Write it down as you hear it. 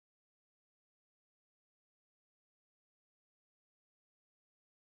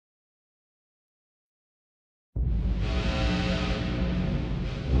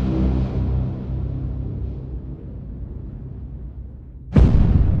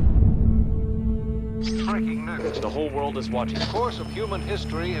Breaking news. The whole world is watching. The course of human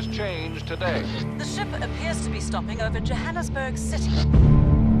history has changed today. The ship appears to be stopping over Johannesburg City.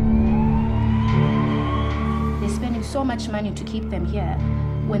 They're spending so much money to keep them here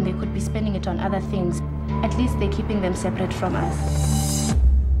when they could be spending it on other things. At least they're keeping them separate from us.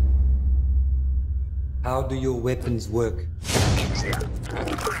 How do your weapons work?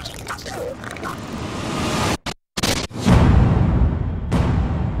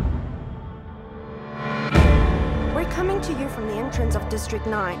 We're coming to you from the entrance of District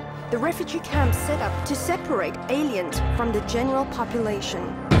 9, the refugee camp set up to separate aliens from the general population.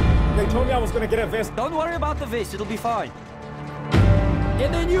 They told me I was gonna get a vest. Don't worry about the vest, it'll be fine.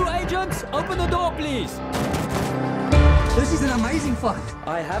 Get the new agents! Open the door, please! This is an amazing fight.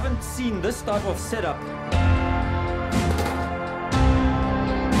 I haven't seen this type of setup.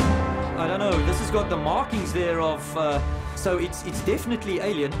 I don't know, this has got the markings there of... so it's definitely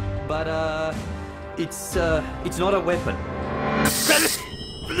alien, but it's not a weapon.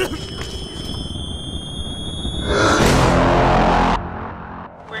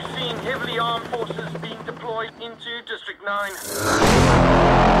 We're seeing heavily armed forces being deployed into District 9.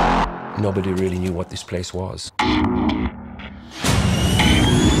 Nobody really knew what this place was.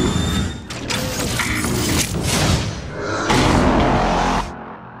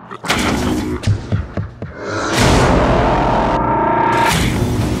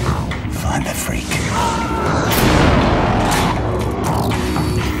 Find the freak.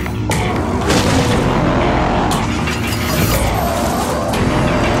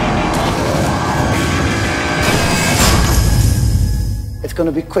 It's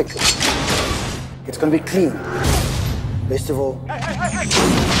gonna be quick. It's gonna be clean. Best of all,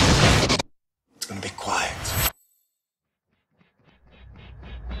 it's gonna be quiet.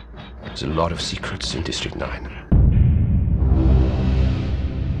 There's a lot of secrets in District 9.